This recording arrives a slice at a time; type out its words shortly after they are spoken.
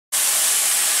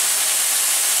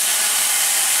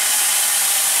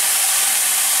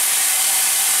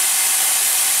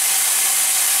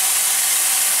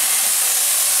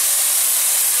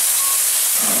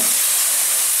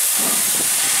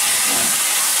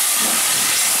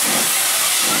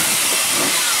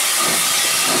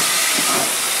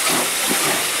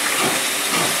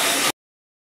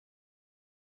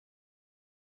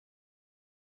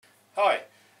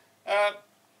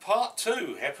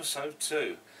episode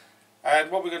 2. And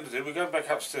what we're going to do, we're going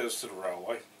back upstairs to the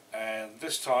railway, and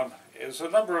this time there's a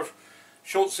number of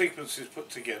short sequences put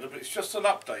together, but it's just an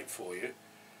update for you,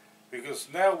 because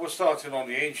now we're starting on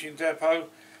the engine depot,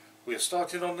 we're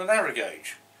starting on the narrow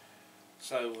gauge.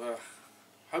 So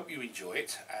hope you enjoy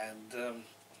it, and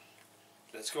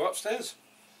let's go upstairs.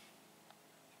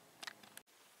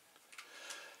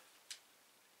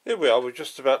 Here we are, we're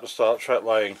just about to start track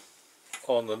laying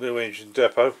on the new engine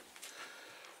depot.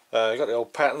 Got the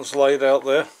old patterns laid out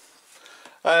there,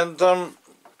 and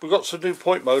we've got some new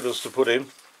point motors to put in.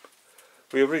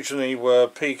 We originally were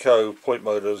Pico point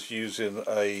motors using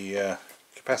a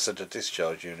capacitor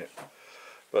discharge unit,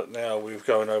 but now we've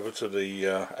gone over to the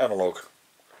analog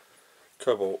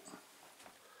cobalt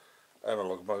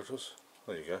analog motors.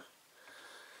 There you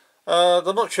go.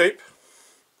 They're not cheap,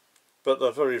 but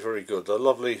they're very, very good. They're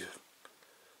lovely,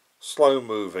 slow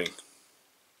moving.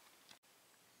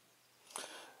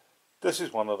 This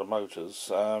is one of the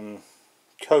motors,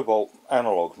 cobalt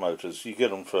analog motors. You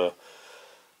get them for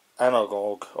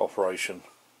analog operation,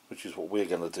 which is what we're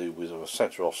going to do with a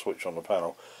centre off switch on the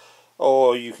panel,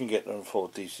 or you can get them for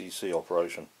DCC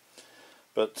operation.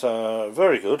 But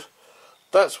very good.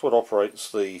 That's what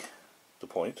operates the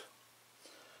point.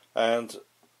 And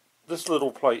this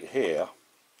little plate here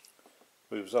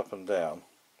moves up and down.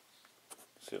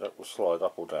 See, that will slide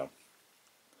up or down.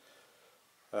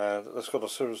 And that's got a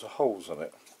series of holes in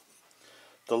it.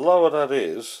 The lower that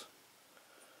is,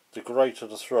 the greater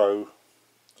the throw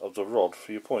of the rod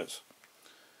for your points.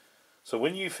 So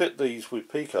when you fit these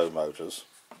with Pico motors,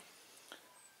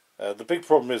 the big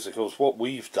problem is, of course, what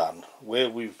we've done, where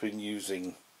we've been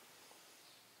using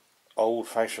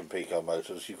old-fashioned Pico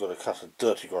motors, you've got to cut a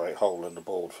dirty great hole in the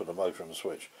board for the motor and the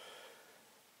switch.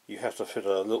 You have to fit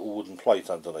a little wooden plate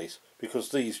underneath, because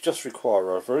these just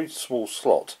require a very small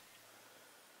slot.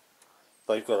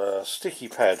 They've got a sticky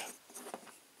pad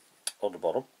on the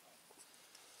bottom,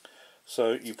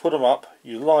 so you put them up,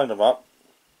 you line them up,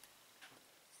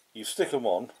 you stick them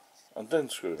on, and then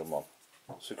screw them on.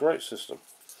 It's a great system,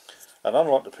 and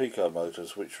unlike the Pico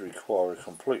motors, which require a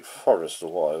complete forest of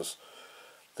wires,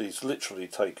 these literally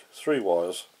take 3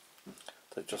 wires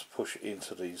that just push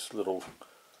into these little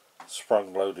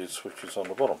sprung loaded switches on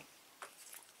the bottom.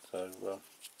 So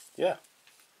yeah,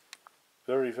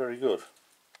 very, very good.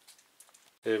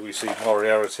 Here we see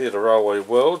Moriarty of the railway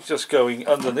world just going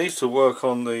underneath to work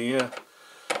on the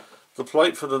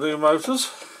plate for the new motors.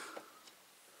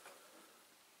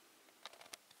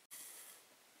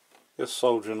 Just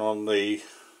soldering on the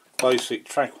basic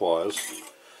track wires.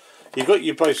 You've got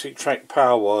your basic track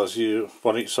power wires,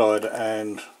 one each side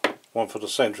and one for the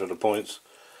centre of the points.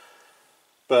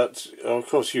 But of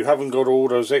course you haven't got all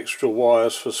those extra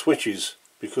wires for switches,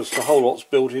 because the whole lot's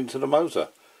built into the motor.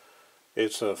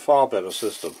 It's a far better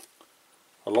system,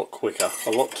 a lot quicker, a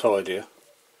lot tidier.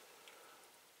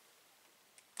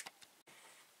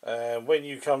 And when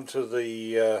you come to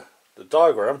the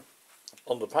diagram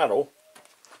on the panel,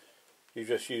 you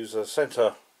just use a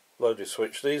centre loaded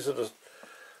switch. These are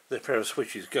the pair of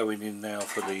switches going in now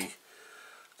for the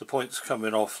points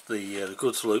coming off the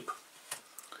goods loop,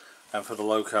 and for the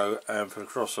loco and for the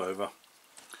crossover.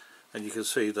 And you can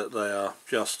see that they are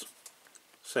just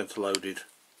centre loaded.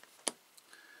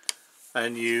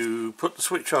 And you put the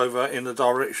switch over in the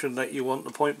direction that you want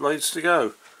the point blades to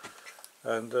go,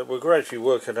 and we're gradually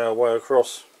working our way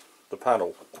across the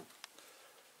panel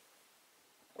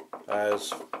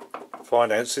as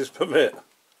finances permit.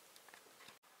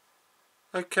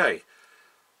 Okay,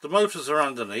 the motors are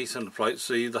underneath and the plates.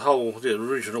 The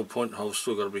original point hole's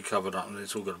still got to be covered up, and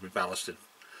it's all got to be ballasted.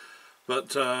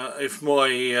 But if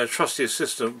my trusty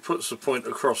assistant puts the point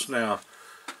across now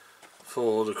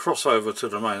for the crossover to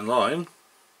the main line,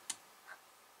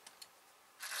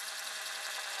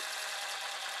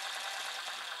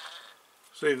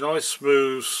 see, nice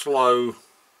smooth slow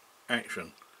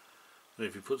action. And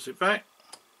if he puts it back,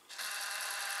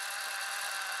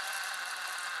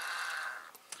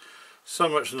 so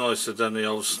much nicer than the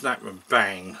old snap and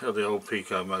bang of the old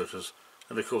Pico motors.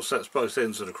 And of course that's both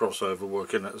ends of the crossover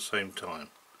working at the same time.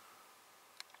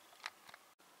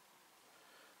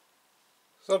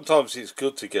 Sometimes it's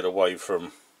good to get away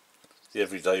from the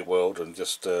everyday world and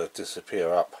just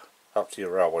disappear up to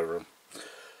your railway room.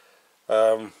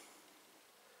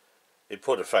 In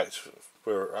point of fact,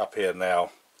 we're up here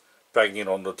now banging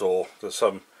on the door. There's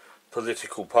some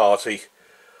political party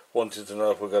wanting to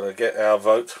know if we're going to get our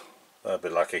vote. I'll be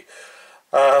lucky.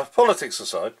 Politics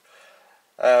aside,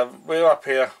 we're up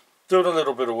here doing a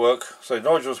little bit of work. So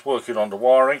Nigel's working on the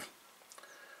wiring,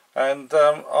 and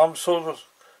I'm sort of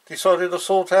decided to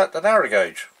sort out the narrow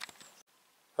gauge.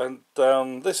 And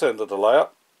down this end of the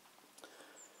layout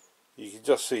you can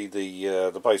just see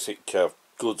the basic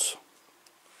goods,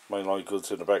 mainline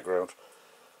goods in the background.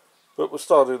 But we're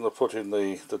starting to put in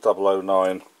the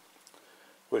 009,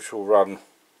 which will run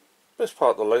this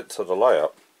part of the length of the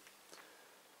layout.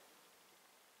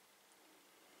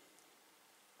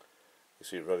 You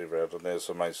see it running round, and there's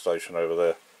the main station over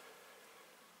there.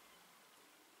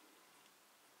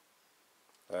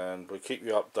 And we'll keep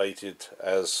you updated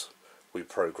as we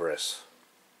progress.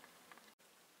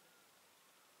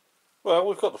 Well,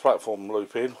 we've got the platform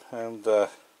loop in, and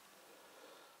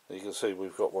you can see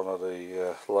we've got one of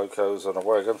the locos and a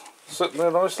wagon sitting there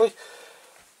nicely.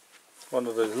 One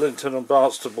of the Linton and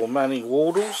Barnstable Manning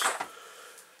Wardles.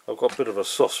 I've got a bit of a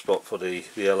soft spot for the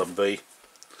L&B.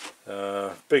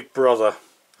 Big brother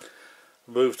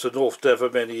moved to North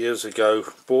Devon many years ago,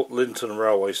 bought Linton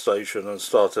Railway Station and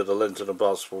started the Linton and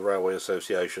Barnstable Railway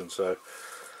Association, so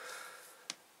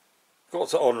got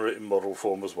to honour it in model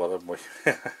form as well, haven't we?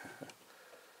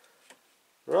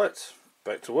 Right,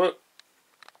 back to work.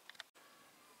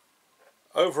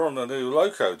 Over on the new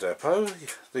loco depot,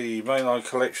 the mainline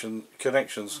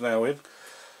connection's now in,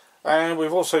 and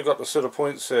we've also got the set of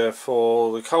points there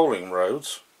for the coaling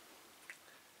roads.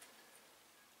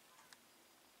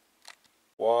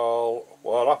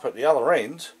 While up at the other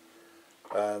end,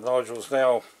 Nigel's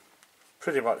now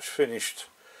pretty much finished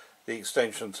the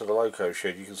extension to the loco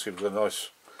shed. You can see we've got a nice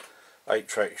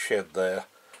 8-track shed there,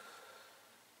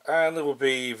 and there will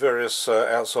be various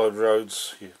outside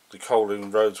roads. The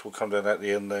coaling roads will come down at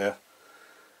the end there,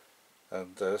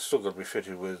 and still got to be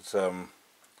fitted with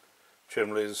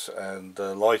chimneys and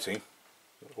lighting.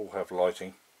 All have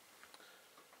lighting.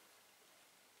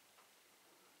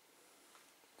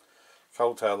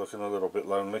 Coal tower looking a little bit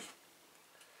lonely,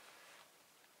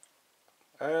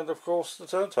 and of course the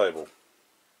turntable.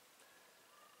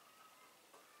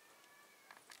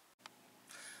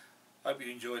 Hope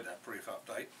you enjoyed that brief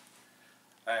update,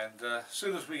 and as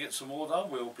soon as we get some more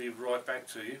done we'll be right back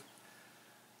to you.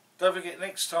 Don't forget,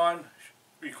 next time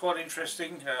it'll be quite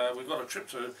interesting. We've got a trip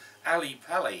to Ali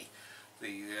Pali,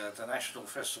 the National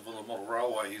Festival of Model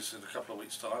Railways, in a couple of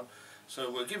weeks' time. So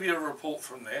we'll give you a report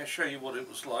from there, show you what it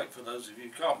was like for those of you who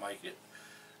can't make it,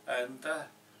 and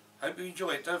hope you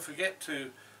enjoy it. Don't forget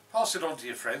to pass it on to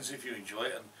your friends if you enjoy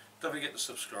it, and don't forget to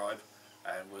subscribe,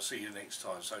 and we'll see you next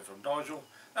time. So from Nigel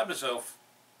and myself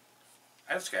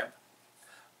and Scamp,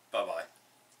 bye bye.